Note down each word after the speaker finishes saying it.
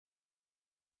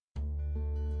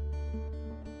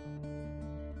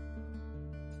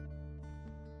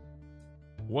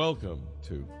Welcome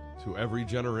to Every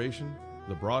Generation,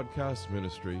 the broadcast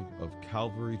ministry of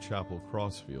Calvary Chapel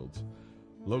Crossfields,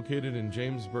 located in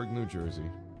Jamesburg, New Jersey,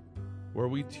 where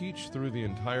we teach through the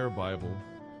entire Bible,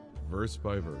 verse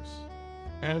by verse,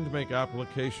 and make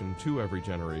application to every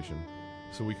generation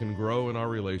so we can grow in our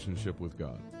relationship with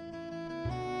God.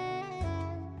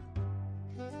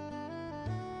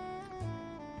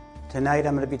 Tonight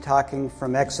I'm going to be talking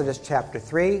from Exodus chapter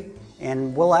 3,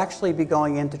 and we'll actually be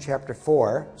going into chapter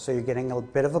 4, so you're getting a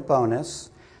bit of a bonus.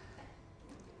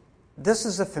 This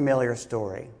is a familiar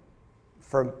story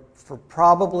for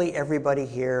probably everybody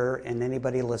here and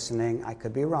anybody listening. I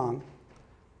could be wrong,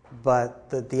 but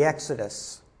the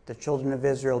Exodus, the children of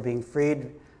Israel being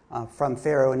freed from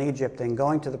Pharaoh in Egypt and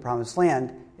going to the Promised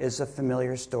Land, is a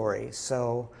familiar story.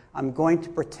 So I'm going to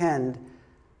pretend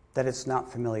that it's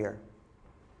not familiar.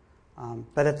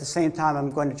 But at the same time, I'm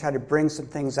going to try to bring some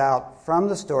things out from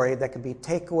the story that can be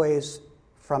takeaways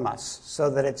from us, so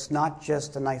that it's not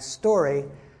just a nice story,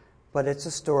 but it's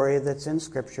a story that's in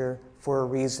Scripture for a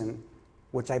reason,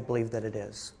 which I believe that it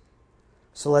is.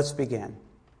 So let's begin.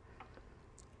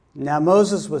 Now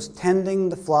Moses was tending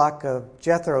the flock of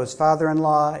Jethro, his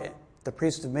father-in-law, the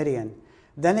priest of Midian.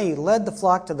 Then he led the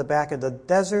flock to the back of the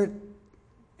desert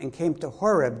and came to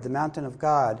Horeb, the mountain of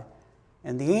God.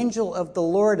 And the angel of the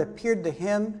Lord appeared to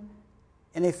him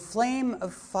in a flame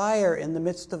of fire in the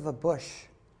midst of a bush.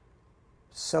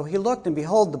 So he looked, and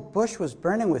behold, the bush was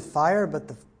burning with fire, but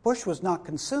the bush was not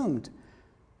consumed.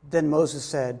 Then Moses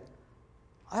said,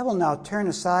 I will now turn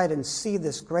aside and see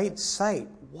this great sight,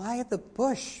 why the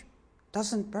bush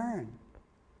doesn't burn.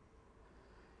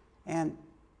 And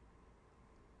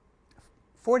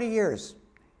 40 years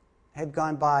had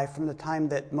gone by from the time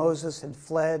that Moses had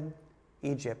fled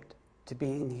Egypt to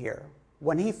being here.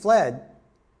 When he fled,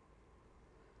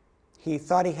 he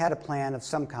thought he had a plan of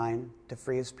some kind to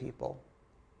free his people.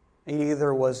 It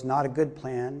either was not a good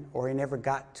plan or he never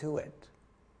got to it.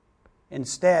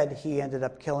 Instead, he ended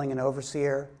up killing an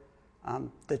overseer.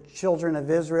 The children of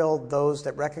Israel, those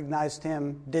that recognized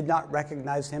him, did not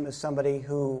recognize him as somebody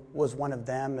who was one of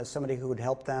them, as somebody who would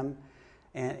help them.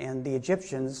 And the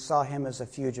Egyptians saw him as a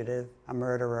fugitive, a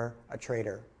murderer, a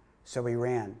traitor. So he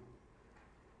ran.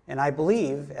 And I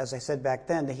believe, as I said back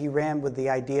then, that he ran with the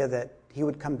idea that he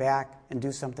would come back and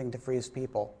do something to free his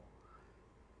people.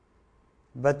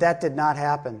 But that did not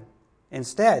happen.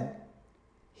 Instead,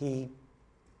 he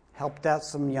helped out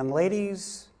some young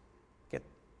ladies,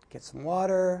 get some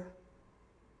water,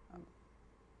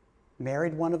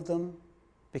 married one of them,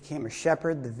 became a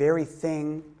shepherd, the very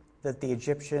thing that the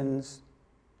Egyptians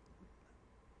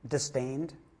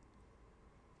disdained,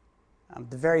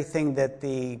 the very thing that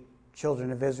the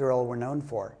children of Israel were known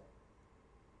for.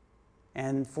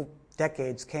 And for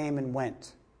decades came and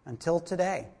went until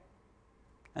today,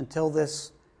 until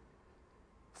this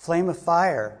flame of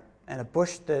fire and a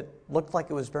bush that looked like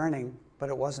it was burning, but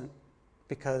it wasn't,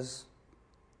 because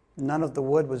none of the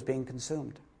wood was being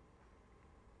consumed.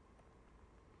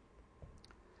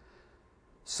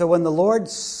 So when the Lord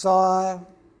saw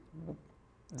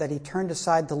that he turned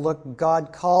aside to look,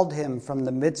 God called him from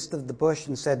the midst of the bush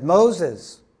and said,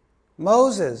 Moses,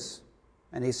 Moses.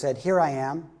 And he said, Here I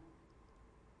am.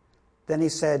 Then he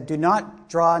said, Do not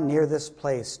draw near this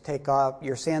place. Take off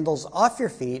your sandals off your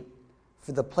feet,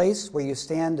 for the place where you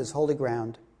stand is holy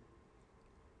ground.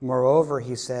 Moreover,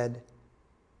 he said,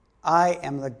 I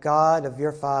am the God of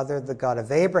your father, the God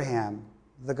of Abraham,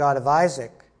 the God of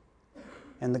Isaac,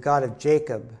 and the God of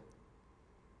Jacob.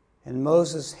 And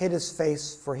Moses hid his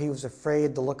face, for he was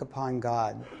afraid to look upon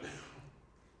God.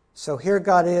 So here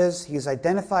God is. He's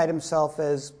identified himself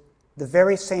as the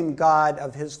very same God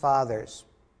of his fathers.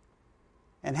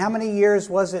 And how many years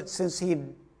was it since he'd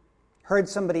heard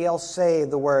somebody else say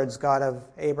the words God of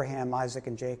Abraham, Isaac,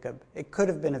 and Jacob? It could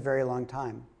have been a very long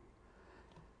time.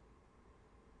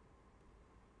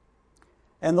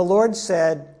 And the Lord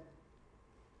said,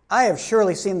 I have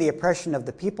surely seen the oppression of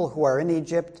the people who are in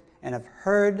Egypt and have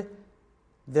heard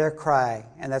their cry.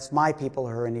 And that's my people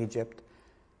who are in Egypt,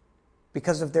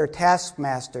 because of their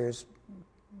taskmasters,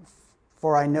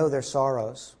 for I know their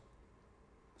sorrows.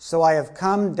 So I have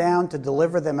come down to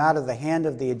deliver them out of the hand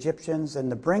of the Egyptians and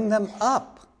to bring them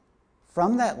up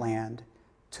from that land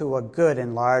to a good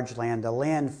and large land, a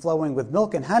land flowing with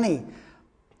milk and honey,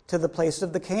 to the place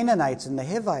of the Canaanites and the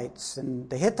Hivites and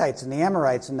the Hittites and the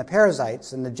Amorites and the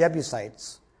Perizzites and the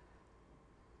Jebusites.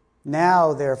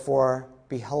 Now, therefore,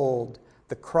 behold,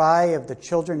 the cry of the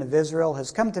children of Israel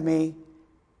has come to me,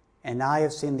 and I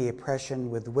have seen the oppression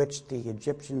with which the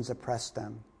Egyptians oppressed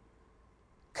them.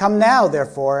 Come now,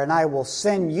 therefore, and I will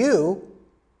send you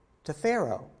to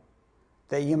Pharaoh,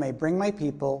 that you may bring my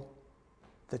people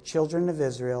the children of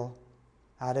Israel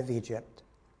out of Egypt.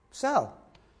 So,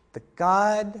 the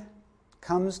God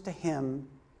comes to him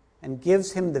and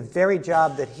gives him the very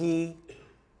job that he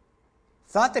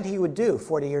thought that he would do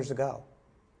 40 years ago.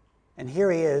 And here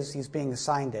he is, he's being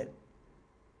assigned it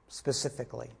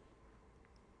specifically.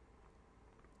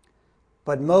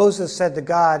 But Moses said to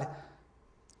God,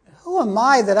 "Who am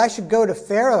I that I should go to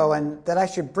Pharaoh and that I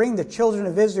should bring the children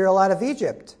of Israel out of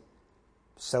Egypt?"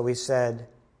 So he said,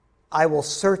 "I will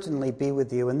certainly be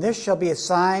with you, and this shall be a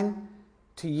sign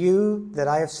to you that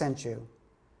I have sent you.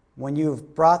 When you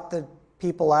have brought the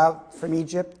people out from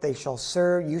Egypt, you shall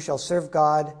serve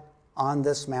God on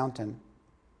this mountain."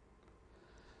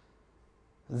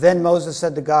 Then Moses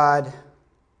said to God,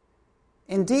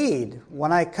 "Indeed,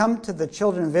 when I come to the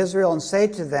children of Israel and say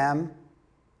to them,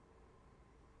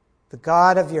 'The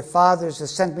God of your fathers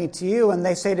has sent me to you,' and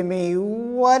they say to me,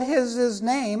 'What is his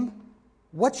name?'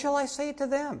 what shall I say to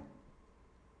them?"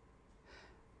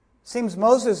 Seems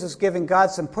Moses is giving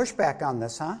God some pushback on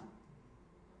this, huh?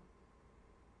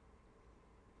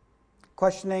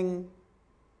 Questioning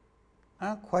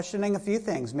a few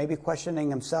things. Maybe questioning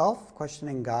himself,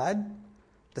 questioning God.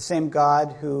 The same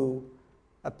God who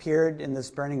appeared in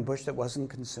this burning bush that wasn't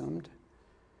consumed.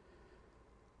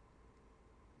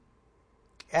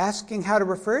 Asking how to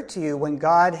refer to you when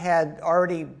God had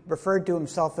already referred to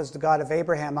himself as the God of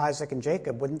Abraham, Isaac, and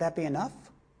Jacob. Wouldn't that be enough?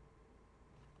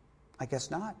 I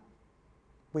guess not.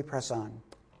 We press on.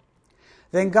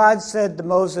 Then God said to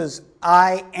Moses,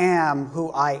 "I am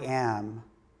who I am."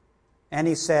 And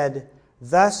he said,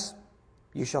 "Thus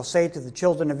you shall say to the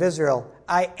children of Israel,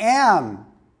 'I am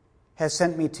has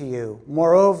sent me to you.'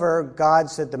 Moreover, God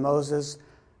said to Moses,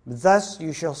 'Thus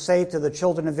you shall say to the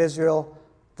children of Israel,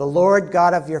 the Lord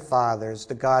God of your fathers,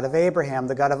 the God of Abraham,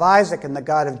 the God of Isaac, and the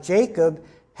God of Jacob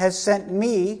has sent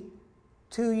me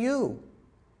to you.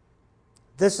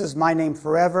 This is my name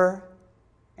forever,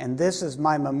 and this is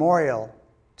my memorial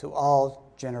to all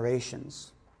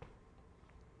generations."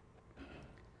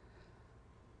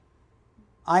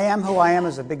 I am who I am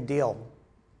is a big deal.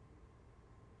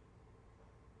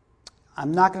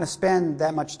 I'm not going to spend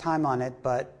that much time on it,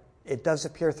 but it does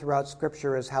appear throughout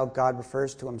Scripture as how God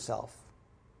refers to himself.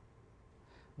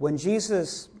 When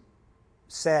Jesus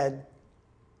said,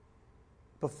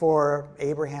 "Before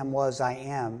Abraham was, I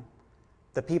am,"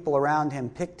 the people around him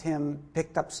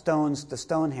picked up stones to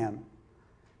stone him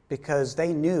because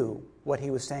they knew what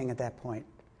he was saying at that point,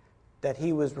 that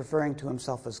he was referring to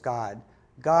himself as God.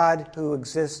 God who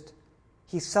exists,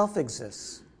 he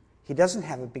self-exists. He doesn't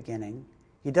have a beginning.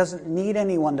 He doesn't need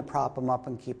anyone to prop him up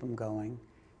and keep him going.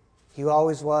 He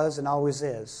always was and always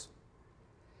is.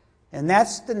 And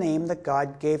that's the name that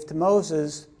God gave to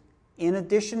Moses in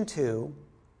addition to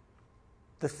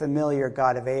the familiar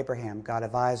God of Abraham, God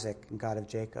of Isaac, and God of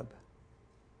Jacob.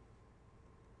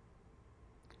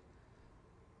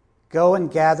 "Go and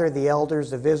gather the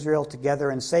elders of Israel together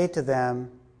and say to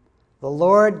them, 'The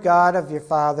Lord God of your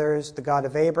fathers, the God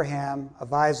of Abraham,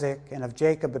 of Isaac, and of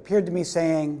Jacob, appeared to me,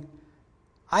 saying,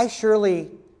 I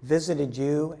surely visited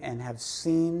you and have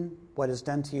seen what is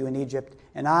done to you in Egypt,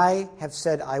 and I have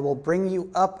said, I will bring you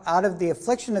up out of the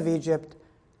affliction of Egypt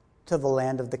to the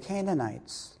land of the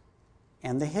Canaanites,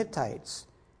 and the Hittites,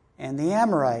 and the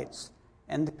Amorites,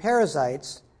 and the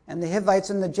Perizzites, and the Hivites,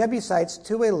 and the Jebusites,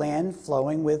 to a land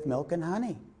flowing with milk and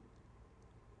honey.'"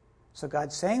 So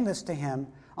God's saying this to him.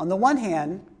 On the one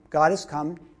hand, God has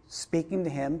come, speaking to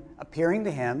him, appearing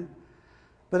to him.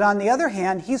 But on the other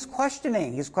hand, he's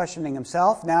questioning. He's questioning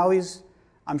himself. Now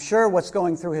I'm sure what's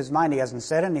going through his mind, he hasn't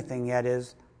said anything yet,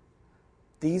 is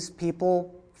these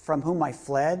people from whom I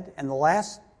fled, and the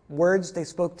last words they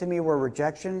spoke to me were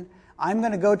rejection. I'm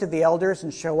going to go to the elders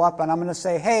and show up, and I'm going to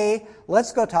say, hey,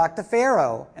 let's go talk to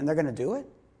Pharaoh. And they're going to do it?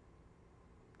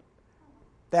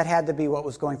 That had to be what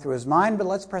was going through his mind, but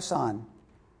let's press on.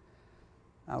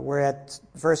 We're at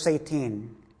verse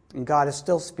 18, and God is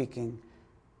still speaking.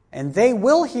 "And they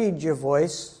will heed your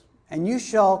voice, and you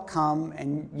shall come,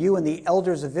 and you and the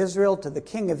elders of Israel, to the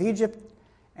king of Egypt,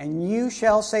 and you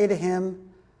shall say to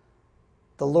him,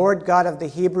 the Lord God of the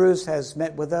Hebrews has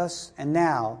met with us, and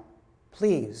now,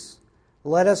 please,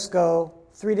 let us go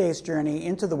 3 days' journey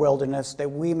into the wilderness,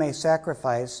 that we may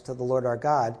sacrifice to the Lord our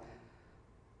God.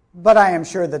 But I am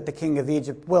sure that the king of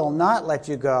Egypt will not let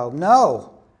you go.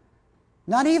 No,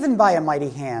 not even by a mighty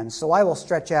hand. So I will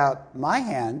stretch out my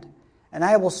hand, and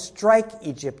I will strike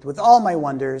Egypt with all my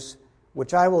wonders,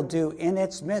 which I will do in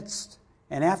its midst.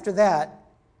 And after that,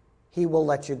 he will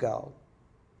let you go.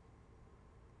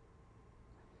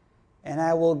 And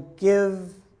I will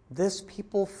give this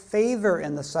people favor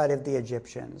in the sight of the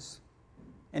Egyptians.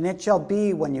 And it shall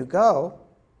be when you go,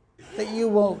 that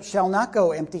you shall not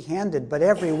go empty-handed, but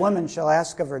every woman shall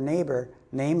ask of her neighbor,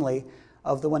 namely,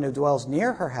 of the one who dwells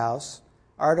near her house,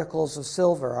 articles of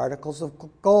silver, articles of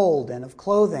gold, and of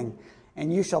clothing,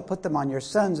 and you shall put them on your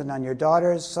sons and on your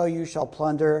daughters, so you shall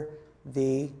plunder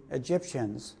the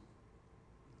Egyptians.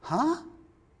 Huh?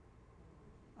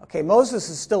 Okay, Moses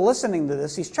is still listening to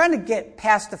this. He's trying to get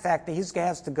past the fact that he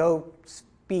has to go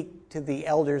speak to the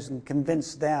elders and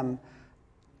convince them,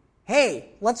 hey,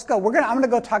 let's go. I'm going to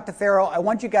go talk to Pharaoh. I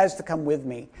want you guys to come with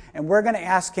me, and we're going to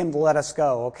ask him to let us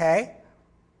go, okay?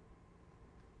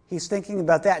 He's thinking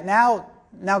about that.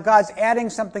 Now God's adding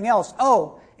something else.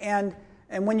 Oh, and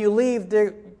when you leave,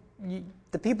 the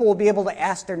people will be able to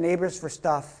ask their neighbors for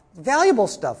stuff, valuable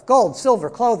stuff, gold, silver,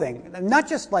 clothing, not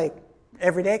just like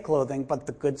everyday clothing, but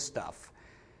the good stuff.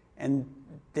 And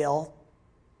they'll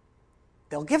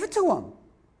give it to them.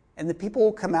 And the people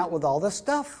will come out with all this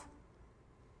stuff.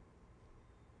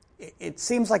 It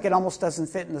seems like it almost doesn't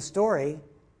fit in the story,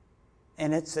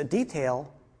 and it's a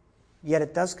detail, yet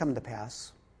it does come to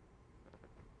pass.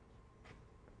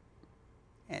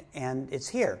 And it's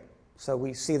here. So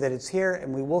we see that it's here,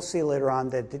 and we will see later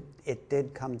on that it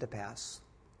did come to pass.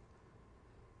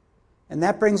 And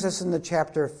that brings us into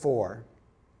chapter 4.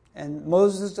 And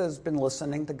Moses has been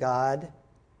listening to God,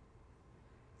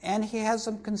 and he has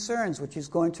some concerns which he's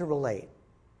going to relate,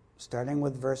 starting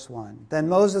with verse 1. Then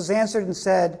Moses answered and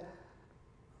said,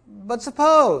 but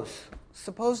suppose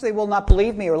they will not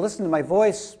believe me or listen to my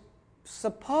voice.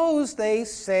 Suppose they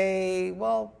say,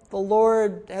 well, the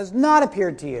Lord has not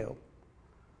appeared to you.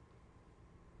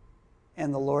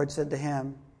 And the Lord said to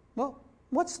him, well,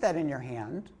 what's that in your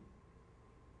hand?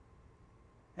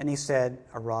 And he said,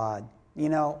 a rod.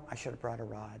 I should have brought a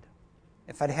rod.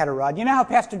 If I'd had a rod. You know how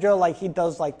Pastor Joe, he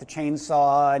does the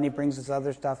chainsaw and he brings his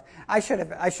other stuff? I should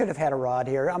have had a rod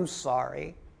here. I'm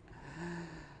sorry.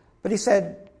 But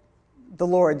the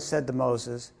Lord said to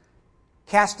Moses,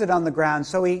 cast it on the ground.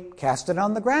 So he cast it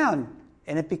on the ground,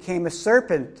 and it became a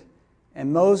serpent,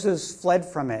 and Moses fled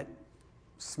from it.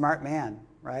 Smart man,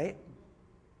 right?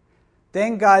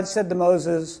 Then God said to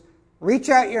Moses, reach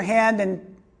out your hand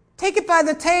and take it by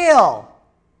the tail.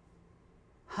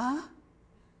 Huh?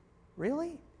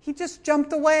 Really? He just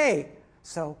jumped away.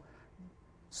 So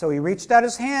he reached out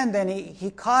his hand and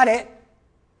he caught it,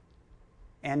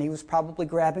 and he was probably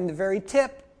grabbing the very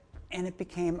tip, and it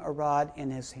became a rod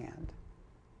in his hand.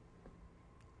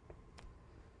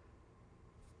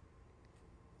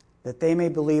 That they may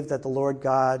believe that the Lord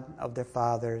God of their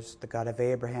fathers, the God of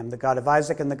Abraham, the God of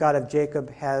Isaac, and the God of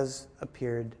Jacob has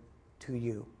appeared to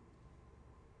you.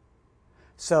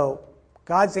 So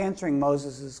God's answering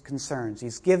Moses' concerns.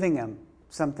 He's giving him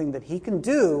something that he can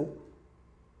do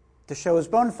to show his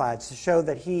bona fides, to show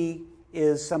that he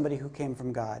is somebody who came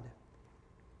from God.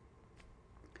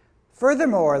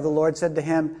 Furthermore, the Lord said to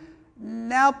him,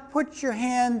 now put your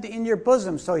hand in your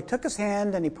bosom. So he took his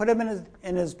hand and he put him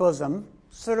in his bosom,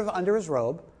 sort of under his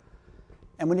robe.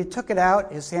 And when he took it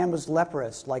out, his hand was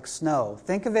leprous, like snow.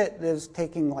 Think of it as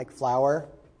taking flour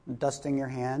and dusting your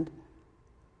hand.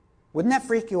 Wouldn't that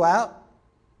freak you out?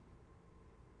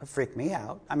 It freaked me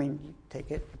out. You take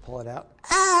it, you pull it out.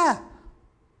 Ah!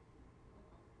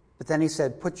 But then he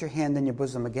said, put your hand in your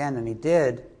bosom again. And he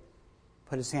did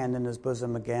put his hand in his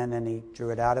bosom again, and he drew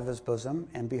it out of his bosom.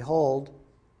 And behold,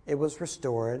 it was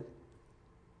restored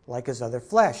like his other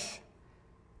flesh.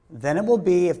 Then it will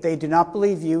be, if they do not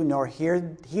believe you, nor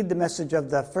heed the message of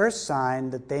the first sign,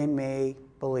 that they may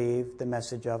believe the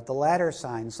message of the latter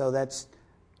sign. So that's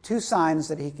 2 signs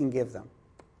that he can give them.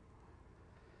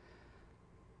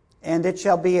 And it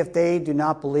shall be, if they do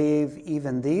not believe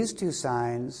even these 2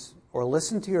 signs, or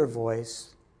listen to your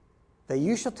voice, that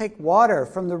you shall take water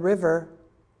from the river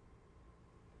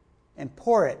and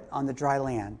pour it on the dry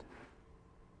land.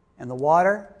 And the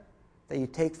water that you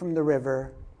take from the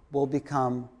river will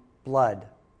become blood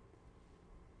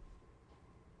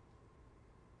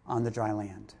on the dry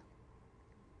land.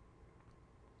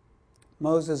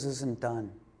 Moses isn't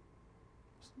done.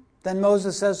 Then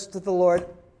Moses says to the Lord,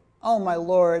 oh, my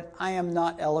Lord, I am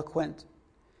not eloquent.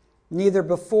 Neither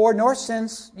before nor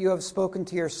since you have spoken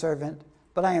to your servant,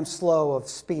 but I am slow of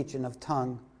speech and of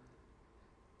tongue.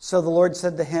 So the Lord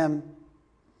said to him,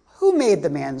 who made the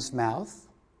man's mouth?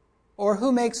 Or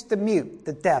who makes the mute,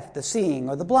 the deaf, the seeing,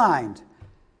 or the blind?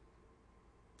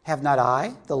 Have not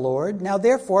I, the Lord? Now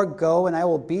therefore go, and I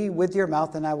will be with your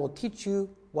mouth, and I will teach you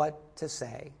what to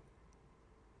say.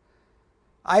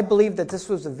 I believe that this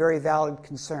was a very valid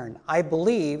concern. I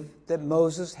believe that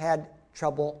Moses had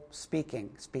trouble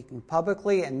speaking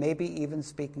publicly, and maybe even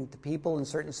speaking to people in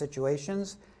certain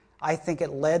situations. I think it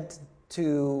led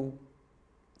to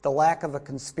the lack of a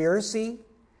conspiracy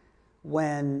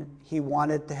when he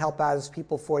wanted to help out his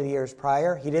people 40 years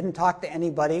prior. He didn't talk to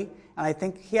anybody, and I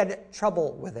think he had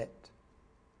trouble with it.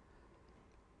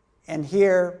 And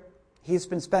here, he's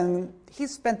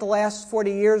spent the last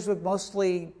 40 years with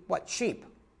mostly, sheep.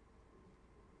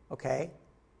 Okay?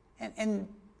 And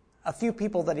a few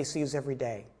people that he sees every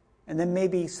day. And then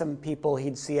maybe some people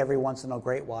he'd see every once in a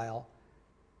great while.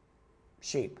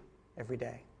 Sheep every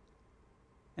day.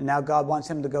 And now God wants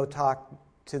him to go talk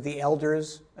to the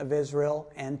elders of Israel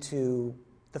and to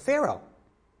the Pharaoh.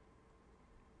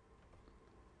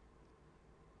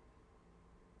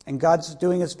 And God's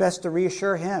doing his best to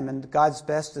reassure him, and God's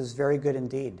best is very good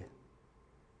indeed.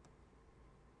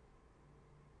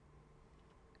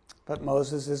 But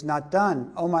Moses is not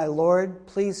done. "Oh, my Lord,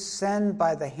 please send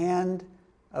by the hand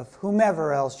of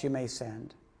whomever else you may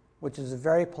send," which is a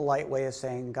very polite way of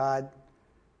saying, "God,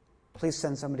 please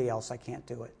send somebody else. I can't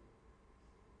do it."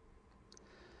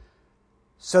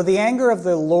 So the anger of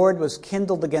the Lord was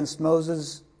kindled against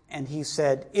Moses, and he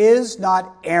said, "Is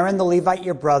not Aaron the Levite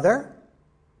your brother?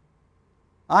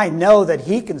 I know that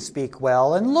he can speak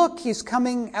well, and look, he's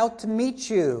coming out to meet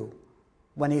you.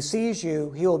 When he sees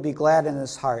you, he will be glad in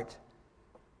his heart.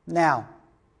 Now,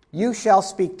 you shall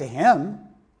speak to him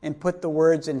and put the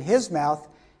words in his mouth,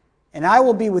 and I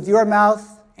will be with your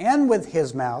mouth and with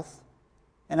his mouth,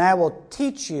 and I will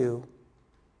teach you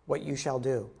what you shall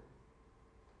do.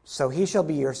 So he shall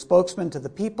be your spokesman to the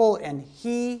people, and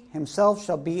he himself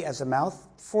shall be as a mouth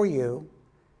for you,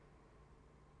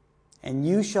 and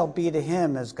you shall be to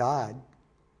him as God.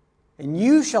 And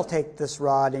you shall take this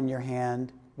rod in your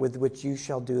hand with which you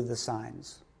shall do the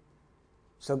signs."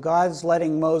 So God's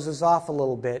letting Moses off a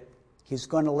little bit. He's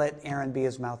going to let Aaron be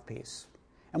his mouthpiece.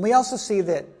 And we also see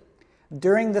that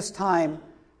during this time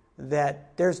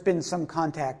that there's been some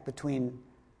contact between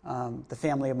the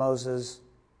family of Moses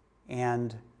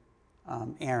and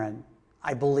Aaron,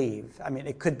 I believe. I mean,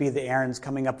 it could be that Aaron's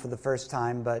coming up for the first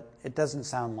time, but it doesn't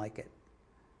sound like it.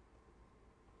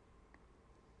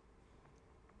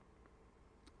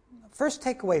 First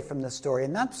takeaway from this story,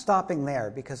 and not stopping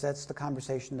there because that's the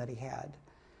conversation that he had,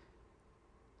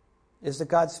 is that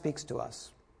God speaks to us.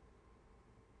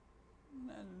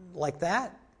 Like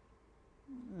that?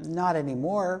 Not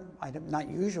anymore, not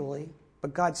usually,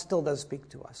 but God still does speak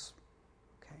to us.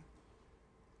 Okay.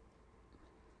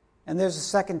 And there's a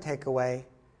second takeaway.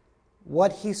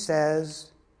 What he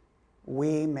says,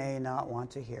 we may not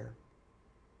want to hear.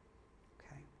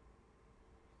 Okay.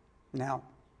 Now,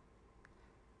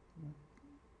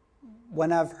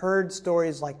 when I've heard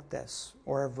stories like this,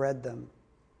 or I've read them,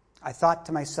 I thought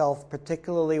to myself,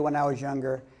 particularly when I was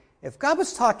younger, if God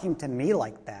was talking to me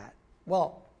like that,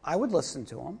 well, I would listen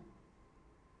to him.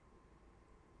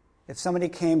 If somebody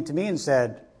came to me and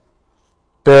said,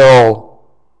 Bill,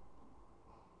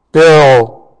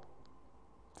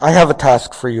 I have a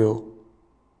task for you,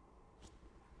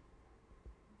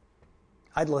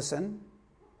 I'd listen.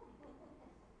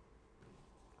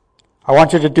 I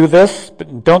want you to do this,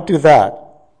 but don't do that.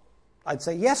 I'd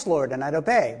say, yes, Lord, and I'd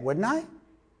obey, wouldn't I?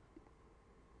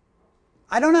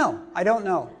 I don't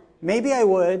know. Maybe I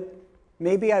would,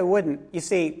 maybe I wouldn't. You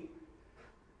see,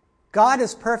 God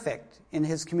is perfect in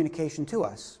his communication to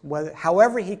us.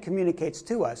 However he communicates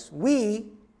to us, we,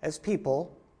 as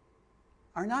people,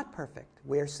 are not perfect.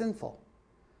 We are sinful.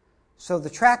 So the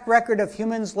track record of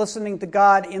humans listening to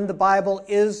God in the Bible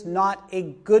is not a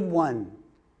good one.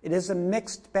 It is a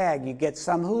mixed bag. You get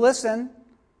some who listen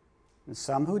and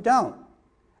some who don't.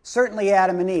 Certainly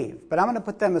Adam and Eve, but I'm going to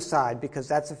put them aside because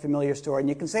that's a familiar story. And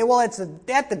you can say, well, it's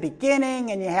at the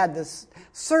beginning and you had this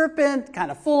serpent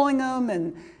kind of fooling them,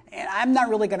 and I'm not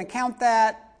really going to count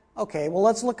that. Okay, well,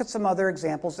 let's look at some other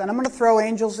examples. And I'm going to throw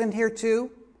angels in here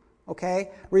too. Okay,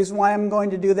 reason why I'm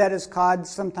going to do that is God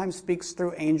sometimes speaks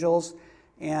through angels,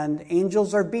 and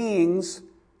angels are beings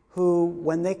who,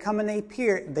 when they come and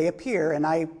they appear, and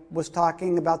I was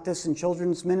talking about this in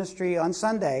children's ministry on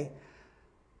Sunday,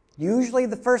 usually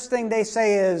the first thing they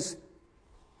say is,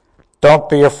 don't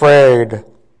be afraid,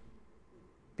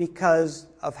 because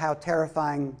of how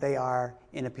terrifying they are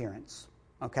in appearance.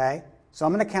 Okay? So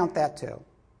I'm going to count that too.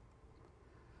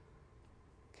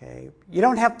 Okay. You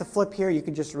don't have to flip here, you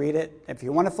can just read it. If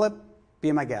you want to flip,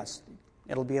 be my guest.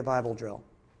 It'll be a Bible drill.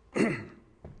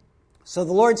 So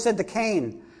the Lord said to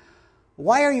Cain,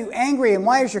 why are you angry, and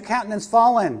why is your countenance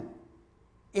fallen?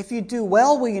 If you do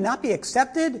well, will you not be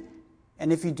accepted?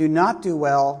 And if you do not do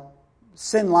well,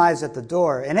 sin lies at the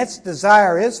door, and its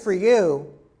desire is for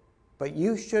you, but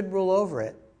you should rule over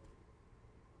it.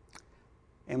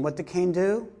 And what did Cain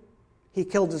do? He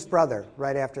killed his brother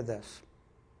right after this.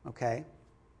 Okay?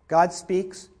 God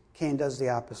speaks, Cain does the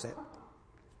opposite.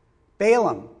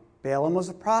 Balaam, Balaam was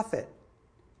a prophet,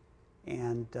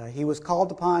 and he was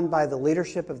called upon by the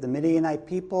leadership of the Midianite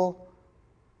people,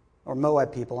 or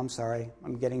Moab people, I'm sorry,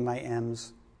 I'm getting my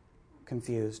M's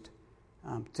confused,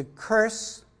 to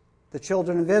curse the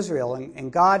children of Israel.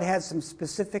 And God had some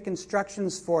specific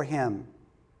instructions for him,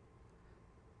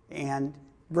 and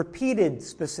repeated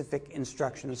specific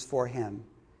instructions for him.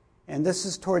 And this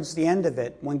is towards the end of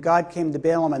it, when God came to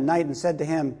Balaam at night and said to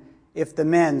him, if the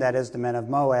men, that is the men of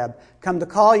Moab, come to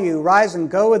call you, rise and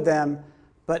go with them,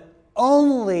 but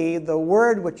only the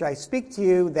word which I speak to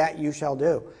you, that you shall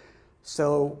do.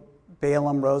 So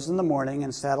Balaam rose in the morning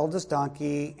and saddled his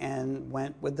donkey and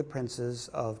went with the princes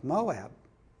of Moab.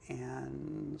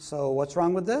 And so what's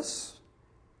wrong with this?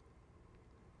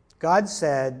 God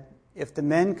said, if the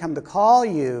men come to call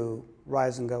you,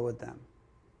 rise and go with them.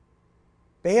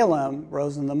 Balaam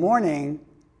rose in the morning,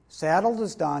 saddled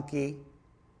his donkey,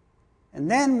 and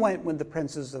then went with the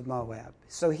princes of Moab.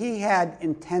 So he had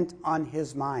intent on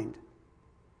his mind.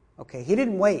 Okay, he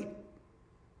didn't wait.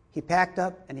 He packed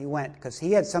up and he went because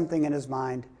he had something in his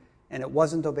mind, and it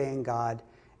wasn't obeying God.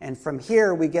 And from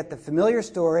here we get the familiar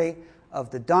story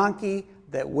of the donkey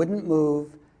that wouldn't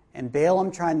move, and Balaam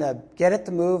trying to get it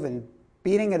to move and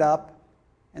beating it up,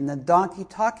 and the donkey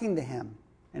talking to him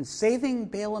and saving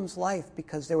Balaam's life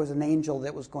because there was an angel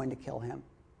that was going to kill him.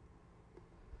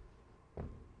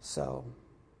 So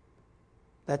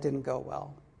that didn't go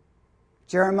well.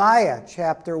 Jeremiah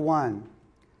chapter 1.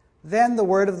 Then the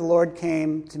word of the Lord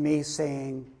came to me,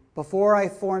 saying, before I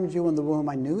formed you in the womb,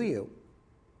 I knew you.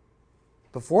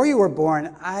 Before you were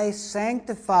born, I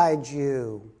sanctified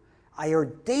you. I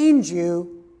ordained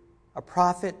you a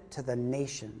prophet to the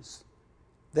nations.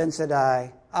 Then said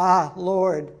I, ah,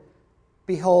 Lord,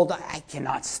 behold, I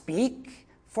cannot speak,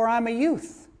 for I'm a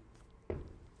youth.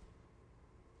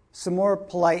 Some more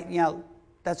polite,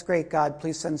 that's great, God,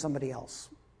 please send somebody else.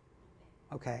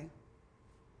 Okay.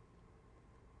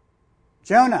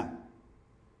 Jonah.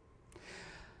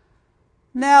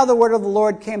 Now the word of the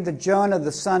Lord came to Jonah,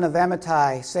 the son of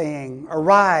Amittai, saying,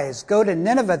 arise, go to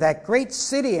Nineveh, that great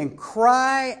city, and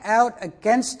cry out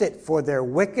against it, for their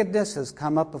wickedness has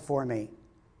come up before me.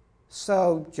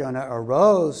 So Jonah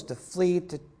arose to flee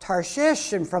to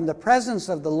Tarshish, and from the presence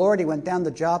of the Lord he went down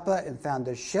to Joppa and found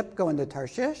a ship going to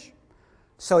Tarshish.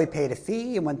 So he paid a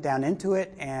fee and went down into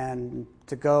it, and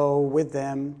to go with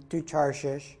them to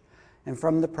Tarshish, and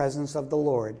from the presence of the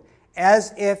Lord,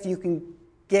 as if you can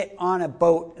get on a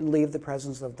boat and leave the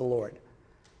presence of the Lord.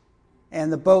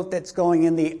 And the boat that's going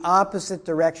in the opposite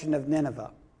direction of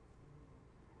Nineveh.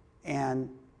 And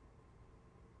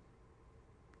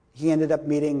he ended up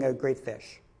meeting a great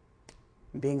fish,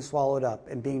 being swallowed up,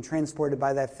 and being transported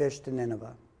by that fish to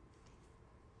Nineveh.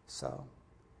 So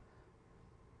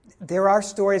there are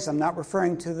stories, I'm not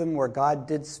referring to them, where God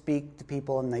did speak to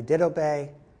people and they did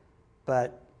obey,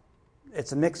 but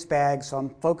it's a mixed bag, so I'm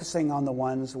focusing on the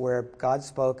ones where God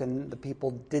spoke and the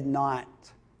people did not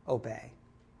obey,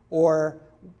 or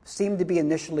seemed to be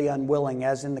initially unwilling,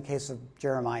 as in the case of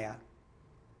Jeremiah.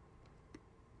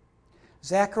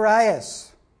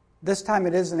 Zacharias, this time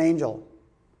it is an angel.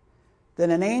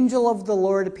 Then an angel of the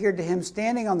Lord appeared to him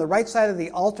standing on the right side of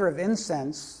the altar of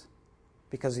incense,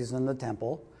 because he's in the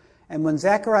temple. And when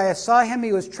Zacharias saw him,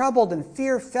 he was troubled, and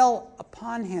fear fell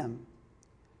upon him.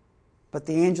 But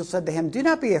the angel said to him, do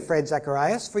not be afraid,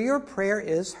 Zacharias, for your prayer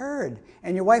is heard.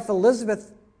 And your wife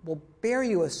Elizabeth will bear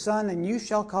you a son, and you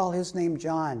shall call his name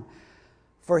John.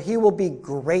 For he will be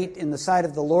great in the sight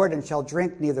of the Lord, and shall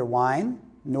drink neither wine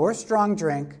nor strong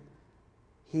drink.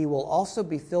 He will also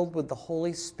be filled with the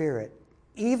Holy Spirit,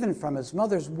 even from his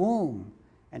mother's womb.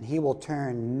 And he will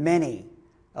turn many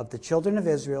of the children of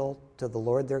Israel to the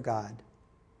Lord their God.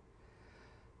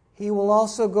 He will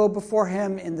also go before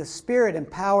him in the spirit and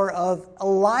power of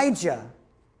Elijah,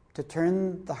 to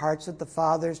turn the hearts of the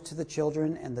fathers to the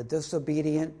children, and the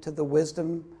disobedient to the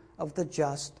wisdom of the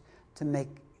just, to make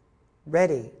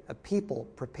ready a people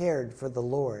prepared for the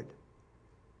Lord.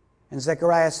 And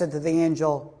Zechariah said to the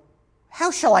angel, how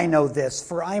shall I know this?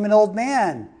 For I am an old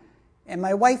man, and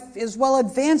my wife is well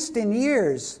advanced in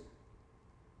years.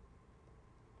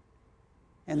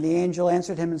 And the angel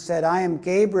answered him and said, I am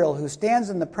Gabriel, who stands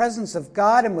in the presence of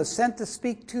God, and was sent to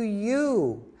speak to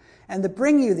you and to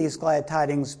bring you these glad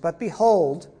tidings. But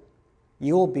behold,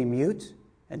 you will be mute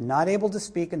and not able to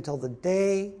speak until the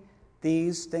day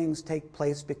these things take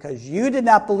place, because you did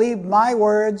not believe my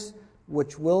words,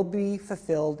 which will be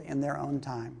fulfilled in their own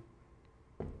time.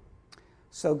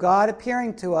 So God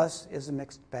appearing to us is a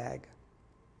mixed bag.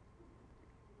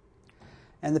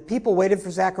 And the people waited for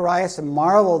Zacharias and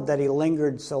marveled that he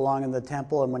lingered so long in the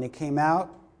temple. And when he came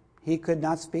out, he could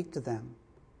not speak to them.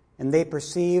 And they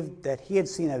perceived that he had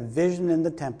seen a vision in the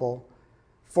temple,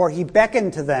 for he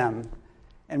beckoned to them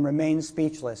and remained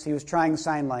speechless. He was trying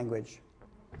sign language.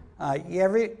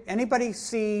 Anybody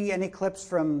see any clips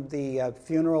from the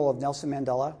funeral of Nelson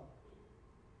Mandela?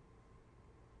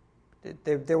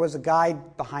 There was a guy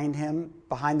behind him,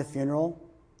 behind the funeral,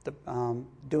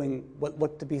 doing what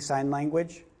looked to be sign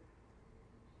language,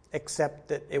 except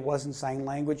that it wasn't sign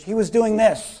language. He was doing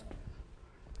this.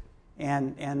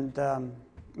 And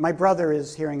my brother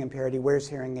is hearing impaired. He wears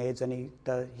hearing aids, and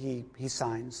he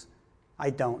signs. I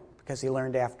don't, because he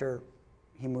learned after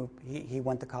he moved. He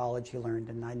went to college. He learned,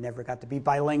 and I never got to be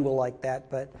bilingual like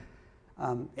that. But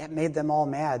it made them all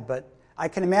mad. But I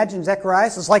can imagine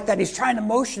Zacharias is like that. He's trying to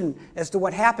motion as to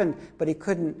what happened, but he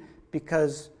couldn't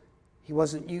because he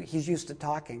wasn't. He's used to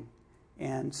talking,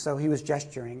 and so he was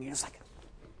gesturing. He was like.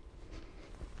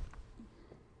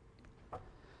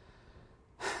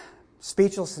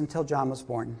 Speechless until John was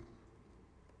born.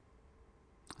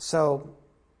 So,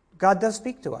 God does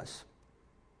speak to us.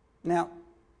 Now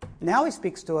he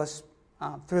speaks to us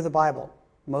through the Bible,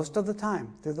 most of the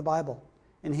time through the Bible.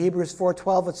 In Hebrews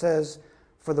 4:12 it says,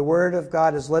 "For the word of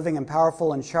God is living and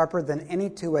powerful and sharper than any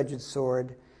two-edged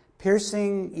sword,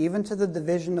 piercing even to the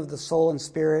division of the soul and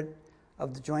spirit,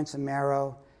 of the joints and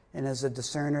marrow, and is a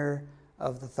discerner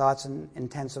of the thoughts and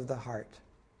intents of the heart."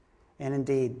 And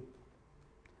indeed,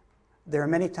 there are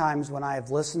many times when I have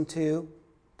listened to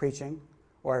preaching,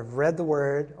 or I've read the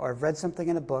Word, or I've read something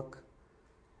in a book,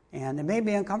 and it made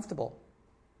me uncomfortable.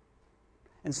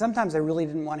 And sometimes I really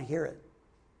didn't want to hear it.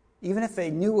 Even if I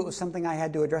knew it was something I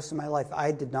had to address in my life,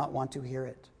 I did not want to hear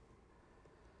it.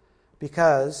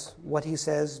 Because what he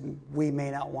says, we may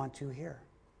not want to hear.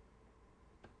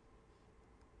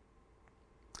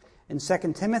 In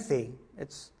 2 Timothy,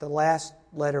 it's the last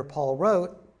letter Paul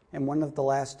wrote, and one of the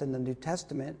last in the New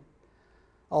Testament.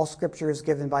 All Scripture is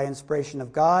given by inspiration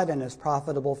of God and is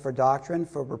profitable for doctrine,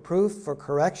 for reproof, for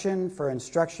correction, for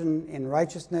instruction in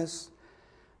righteousness,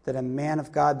 that a man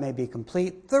of God may be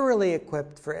complete, thoroughly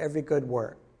equipped for every good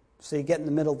work. So you get in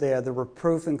the middle there, the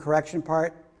reproof and correction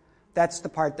part. That's the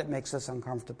part that makes us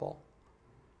uncomfortable.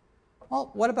 Well,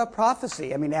 what about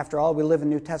prophecy? I mean, after all, we live in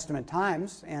New Testament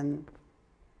times, and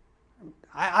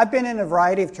I've been in a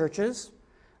variety of churches.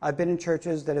 I've been in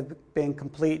churches that have been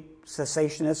complete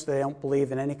cessationists. They don't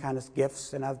believe in any kind of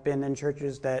gifts. And I've been in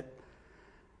churches that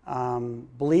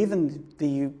believe in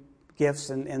the gifts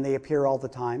and they appear all the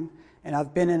time. And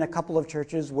I've been in a couple of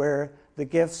churches where the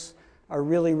gifts are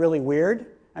really, really weird.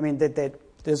 I mean,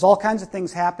 there's all kinds of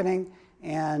things happening,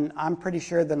 and I'm pretty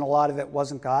sure that a lot of it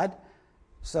wasn't God.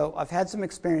 So I've had some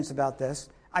experience about this.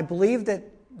 I believe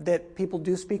that people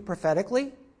do speak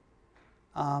prophetically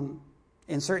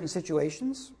in certain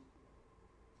situations.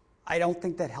 I don't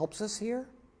think that helps us here.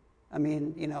 I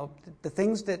mean, the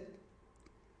things that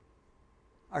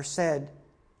are said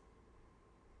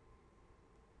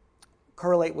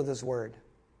correlate with His Word,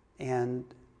 and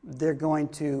they're going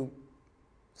to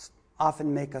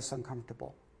often make us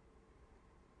uncomfortable.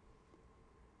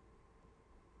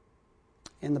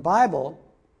 In the Bible,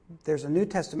 there's a New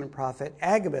Testament prophet,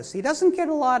 Agabus. He doesn't get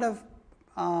a lot of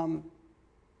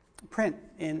print,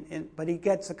 but he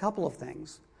gets a couple of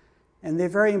things. And they're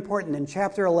very important. In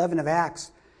chapter 11 of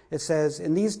Acts, it says,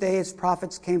 "In these days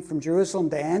prophets came from Jerusalem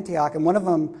to Antioch, and one of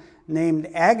them, named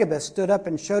Agabus, stood up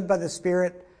and showed by the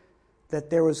Spirit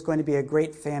that there was going to be a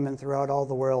great famine throughout all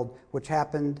the world, which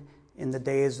happened in the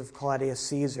days of Claudius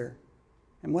Caesar."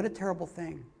 And what a terrible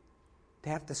thing to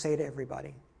have to say to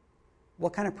everybody.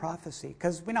 What kind of prophecy?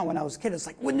 Because when I was a kid, it's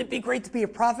like, wouldn't it be great to be a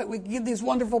prophet? We give these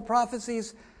wonderful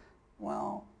prophecies.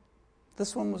 Well,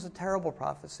 this one was a terrible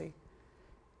prophecy.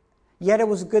 Yet it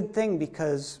was a good thing,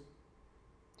 because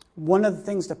one of the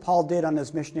things that Paul did on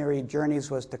his missionary journeys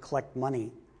was to collect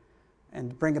money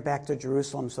and bring it back to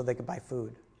Jerusalem so they could buy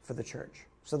food for the church.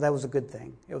 So that was a good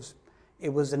thing.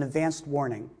 It was an advanced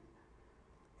warning.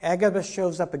 Agabus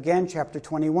shows up again, chapter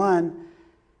 21.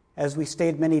 "As we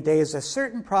stayed many days, a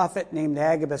certain prophet named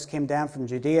Agabus came down from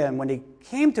Judea, and when he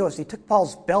came to us, he took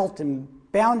Paul's belt and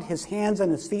bound his hands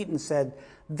and his feet and said,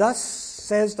 'Thus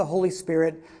says the Holy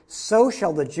Spirit, so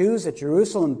shall the Jews at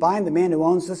Jerusalem bind the man who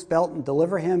owns this belt and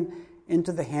deliver him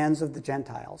into the hands of the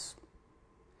Gentiles.'"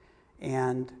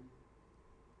 And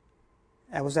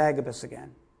that was Agabus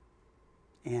again.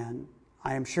 And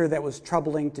I am sure that was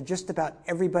troubling to just about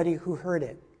everybody who heard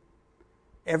it.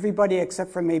 Everybody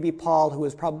except for maybe Paul, who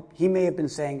was he may have been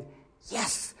saying,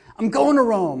 "Yes, I'm going to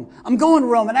Rome. I'm going to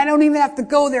Rome, and I don't even have to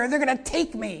go there. They're going to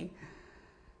take me."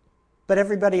 But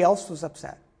everybody else was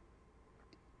upset.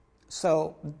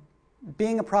 So,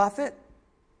 being a prophet,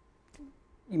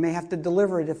 you may have to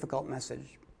deliver a difficult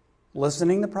message.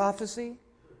 listening to prophecy,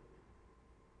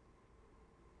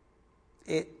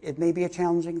 it may be a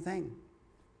challenging thing.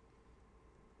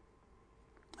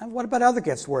 And what about other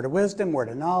gifts? Word of wisdom, word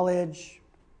of knowledge.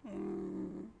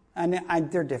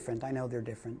 They're different. I know they're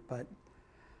different, but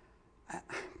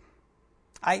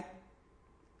I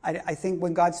think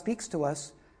when God speaks to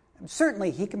us,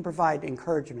 certainly He can provide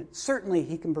encouragement. Certainly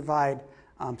He can provide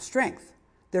strength.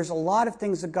 There's a lot of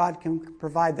things that God can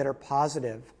provide that are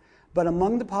positive. But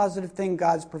among the positive things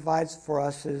God provides for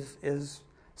us is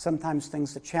sometimes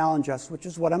things that challenge us, which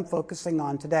is what I'm focusing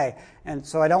on today. And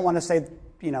so I don't want to say,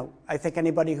 I think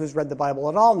anybody who's read the Bible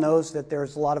at all knows that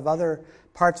there's a lot of other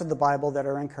parts of the Bible that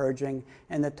are encouraging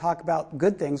and that talk about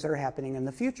good things that are happening in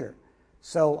the future.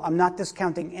 So I'm not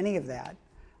discounting any of that.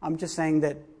 I'm just saying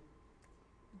that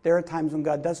there are times when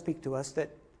God does speak to us that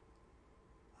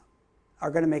are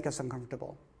going to make us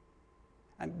uncomfortable.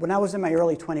 When I was in my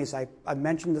early 20s, I've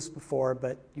mentioned this before,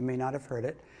 but you may not have heard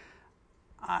it.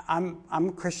 I'm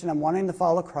a Christian. I'm wanting to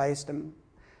follow Christ.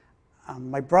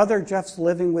 My brother Jeff's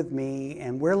living with me,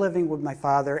 and we're living with my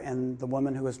father and the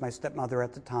woman who was my stepmother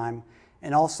at the time,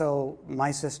 and also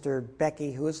my sister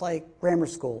Becky, who was like grammar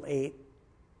school, 8,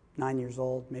 9 years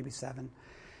old, maybe 7.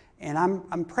 And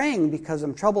I'm praying because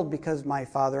I'm troubled because my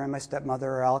father and my stepmother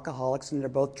are alcoholics, and they're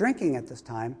both drinking at this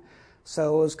time.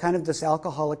 So it was kind of this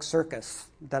alcoholic circus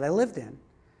that I lived in,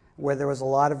 where there was a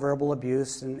lot of verbal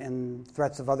abuse and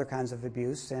threats of other kinds of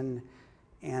abuse.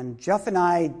 And Jeff and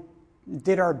I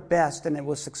did our best, and it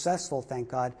was successful, thank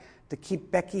God, to keep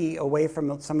Becky away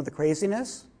from some of the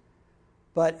craziness.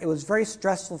 But it was very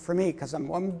stressful for me because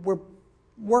we're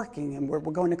working and we're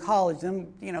going to college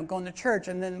and going to church,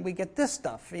 and then we get this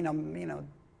stuff.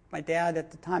 My dad at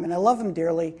the time, and I love him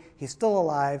dearly. He's still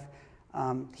alive.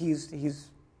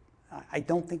 I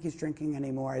don't think he's drinking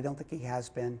anymore. I don't think he has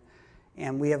been.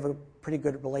 And we have a pretty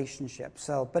good relationship.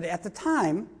 But at the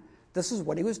time, this is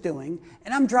what he was doing.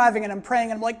 And I'm driving and I'm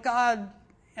praying and I'm like, God,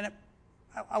 and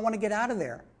I want to get out of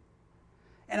there.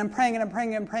 And I'm praying and I'm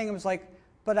praying and I'm praying. It was like,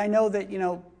 but I know that,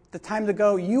 the time to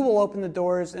go, you will open the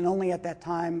doors and only at that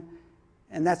time.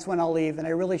 And that's when I'll leave. And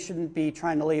I really shouldn't be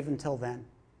trying to leave until then.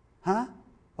 Huh?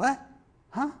 What?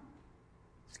 Huh?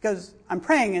 It's because I'm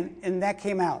praying and that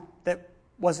came out. That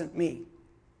wasn't me.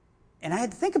 And I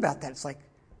had to think about that. It's like,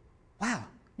 wow,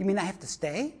 you mean I have to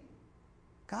stay,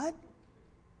 God?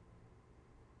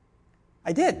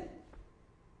 I did.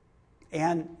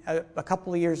 And a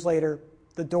couple of years later,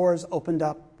 the doors opened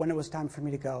up when it was time for me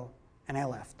to go, and I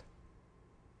left.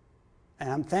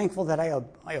 And I'm thankful that I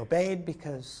obeyed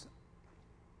because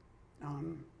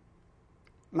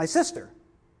my sister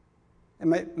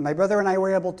and my brother and I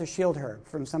were able to shield her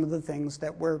from some of the things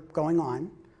that were going on.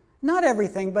 Not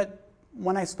everything, but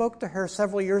when I spoke to her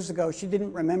several years ago, she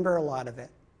didn't remember a lot of it.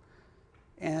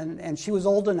 And she was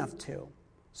old enough to.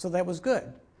 So that was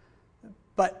good.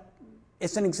 But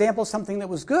it's an example of something that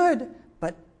was good,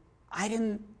 but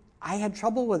I had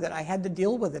trouble with it. I had to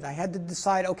deal with it. I had to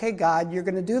decide, okay, God, you're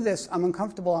going to do this. I'm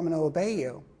uncomfortable. I'm going to obey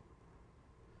you.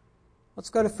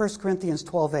 Let's go to 1 Corinthians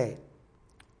 12:8.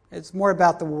 It's more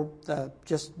about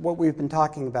just what we've been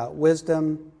talking about,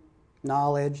 wisdom,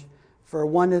 knowledge. For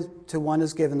to one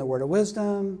is given the word of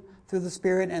wisdom through the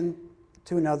Spirit, and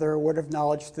to another a word of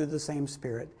knowledge through the same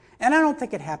Spirit. And I don't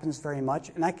think it happens very much,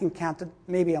 and I can count it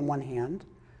maybe on one hand.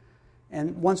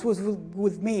 And once was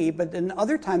with me, but in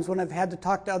other times when I've had to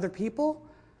talk to other people,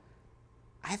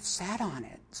 I've sat on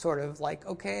it, sort of like,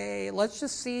 okay, let's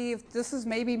just see if this is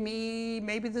maybe me,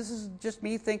 maybe this is just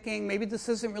me thinking, maybe this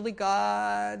isn't really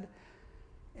God.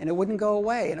 And it wouldn't go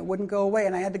away, and it wouldn't go away,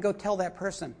 and I had to go tell that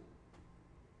person.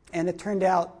 And it turned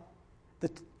out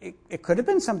that it could have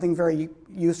been something very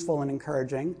useful and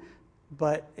encouraging,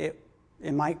 but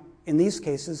in these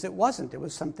cases it wasn't. It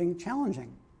was something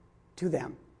challenging to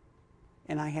them.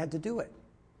 And I had to do it.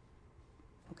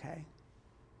 Okay?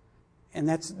 And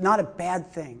that's not a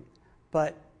bad thing,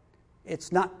 but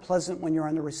it's not pleasant when you're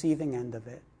on the receiving end of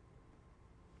it.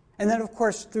 And then, of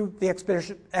course, through the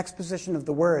exposition of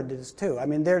the Word is too. I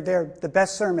mean, they're the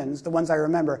best sermons, the ones I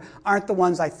remember, aren't the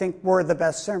ones I think were the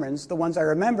best sermons. The ones I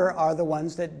remember are the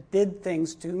ones that did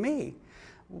things to me.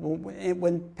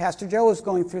 When Pastor Joe was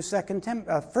going through 1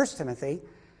 Timothy,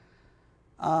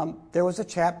 there was a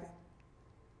chap.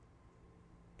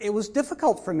 It was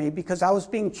difficult for me because I was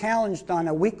being challenged on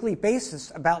a weekly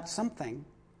basis about something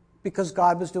because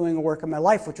God was doing a work in my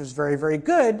life, which was very, very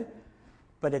good,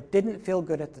 but it didn't feel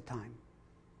good at the time.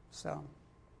 So,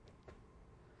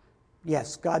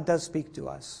 yes, God does speak to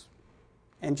us.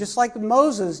 And just like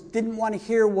Moses didn't want to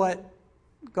hear what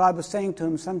God was saying to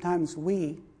him, sometimes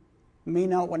we may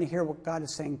not want to hear what God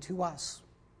is saying to us.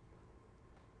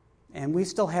 And we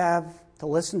still have to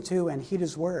listen to and heed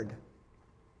his word.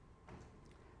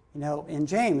 You know, in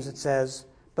James it says,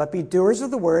 "But be doers of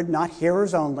the word, not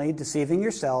hearers only, deceiving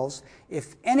yourselves.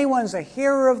 If anyone's a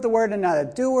hearer of the word and not a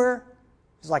doer,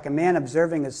 he's like a man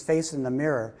observing his face in the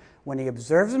mirror. When he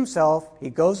observes himself, he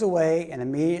goes away and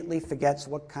immediately forgets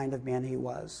what kind of man he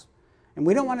was." And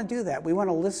we don't want to do that. We want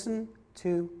to listen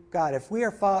to God. If we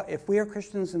are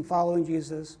Christians and following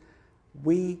Jesus,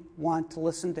 we want to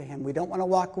listen to him. We don't want to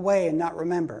walk away and not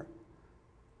remember.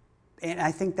 And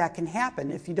I think that can happen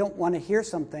if you don't want to hear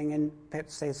something and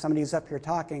say somebody's up here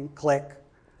talking, click,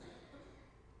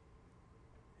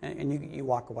 and you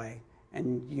walk away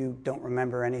and you don't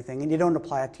remember anything and you don't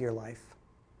apply it to your life.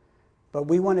 But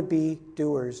we want to be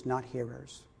doers, not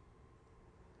hearers.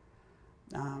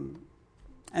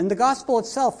 And the gospel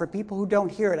itself, for people who don't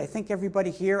hear it, I think everybody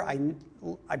here,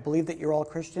 I believe that you're all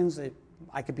Christians.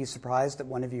 I could be surprised that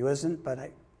one of you isn't,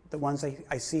 but the ones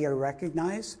I see I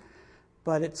recognize.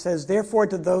 But it says, "Therefore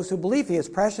to those who believe he is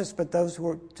precious, but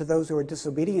to those who are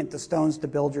disobedient, the stones the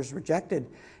builders rejected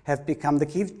have become the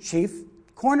chief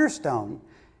cornerstone,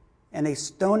 and a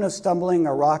stone of stumbling,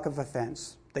 a rock of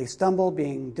offense. They stumble,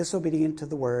 being disobedient to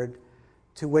the word,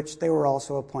 to which they were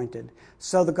also appointed."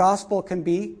 So the gospel can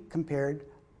be compared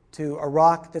to a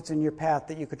rock that's in your path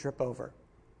that you could trip over.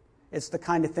 It's the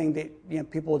kind of thing that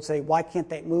people would say, why can't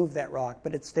they move that rock?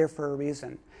 But it's there for a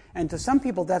reason. And to some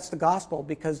people, that's the gospel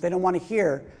because they don't want to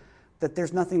hear that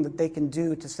there's nothing that they can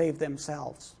do to save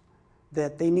themselves,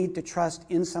 that they need to trust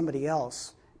in somebody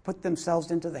else, put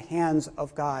themselves into the hands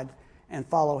of God and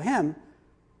follow him.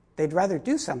 They'd rather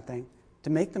do something to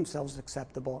make themselves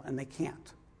acceptable, and they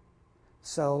can't.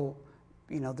 So,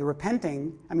 the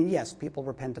repenting, yes, people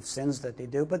repent of sins that they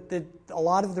do, but a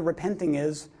lot of the repenting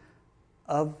is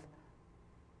of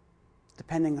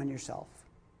depending on yourself.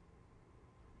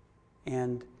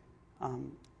 And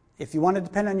if you want to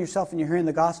depend on yourself and you're hearing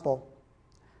the gospel,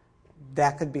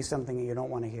 that could be something that you don't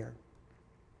want to hear.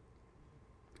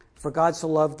 "For God so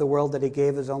loved the world that he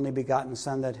gave his only begotten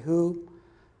Son, that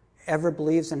whoever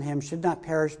believes in him should not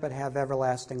perish but have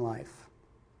everlasting life."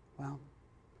 Well,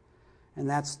 and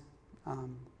that's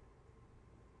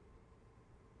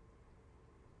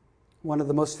one of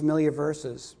the most familiar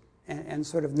verses and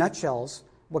sort of nutshells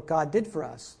what God did for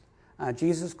us.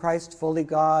 Jesus Christ, fully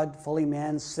God, fully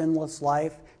man, sinless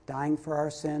life, dying for our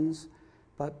sins,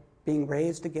 but being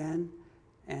raised again,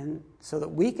 and so that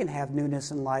we can have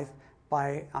newness in life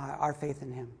by our faith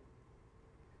in him.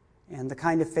 And the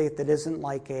kind of faith that isn't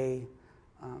like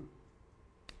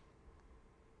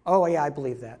oh yeah, I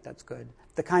believe that, that's good.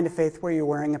 The kind of faith where you're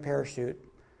wearing a parachute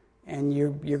and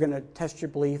you're going to test your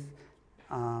belief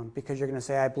because you're going to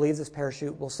say, I believe this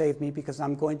parachute will save me because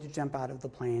I'm going to jump out of the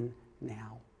plane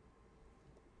now.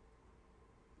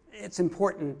 It's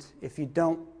important. If you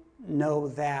don't know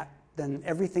that, then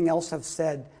everything else I've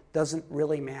said doesn't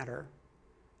really matter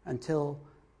until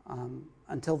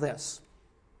this,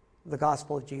 the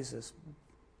gospel of Jesus.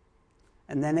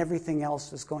 And then everything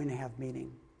else is going to have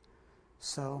meaning.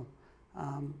 So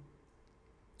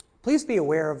please be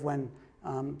aware of when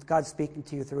God's speaking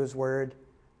to you through his word,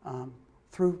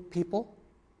 through people,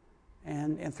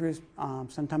 and through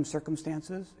sometimes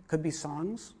circumstances. It could be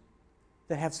songs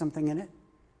that have something in it.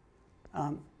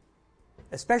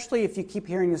 Especially if you keep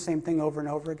hearing the same thing over and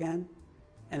over again,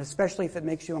 and especially if it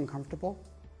makes you uncomfortable,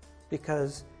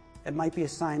 because it might be a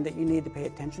sign that you need to pay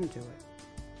attention to it.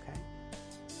 Okay?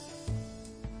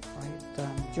 All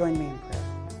right, join me in prayer.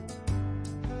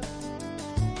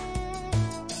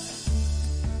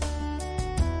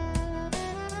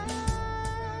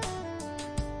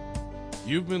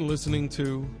 You've been listening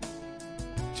to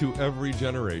Every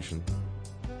Generation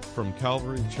from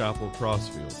Calvary Chapel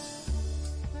Crossfields.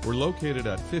 We're located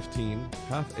at 15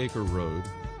 Half Acre Road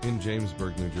in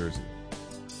Jamesburg, New Jersey.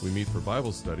 We meet for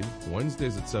Bible study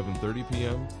Wednesdays at 7:30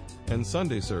 p.m. and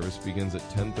Sunday service begins at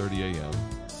 10:30 a.m.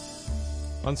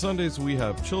 On Sundays, we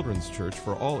have children's church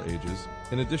for all ages,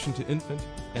 in addition to infant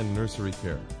and nursery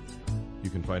care. You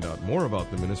can find out more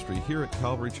about the ministry here at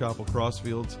Calvary Chapel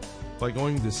Crossfields by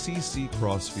going to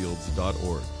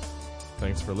cccrossfields.org.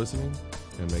 Thanks for listening,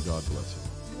 and may God bless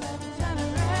you.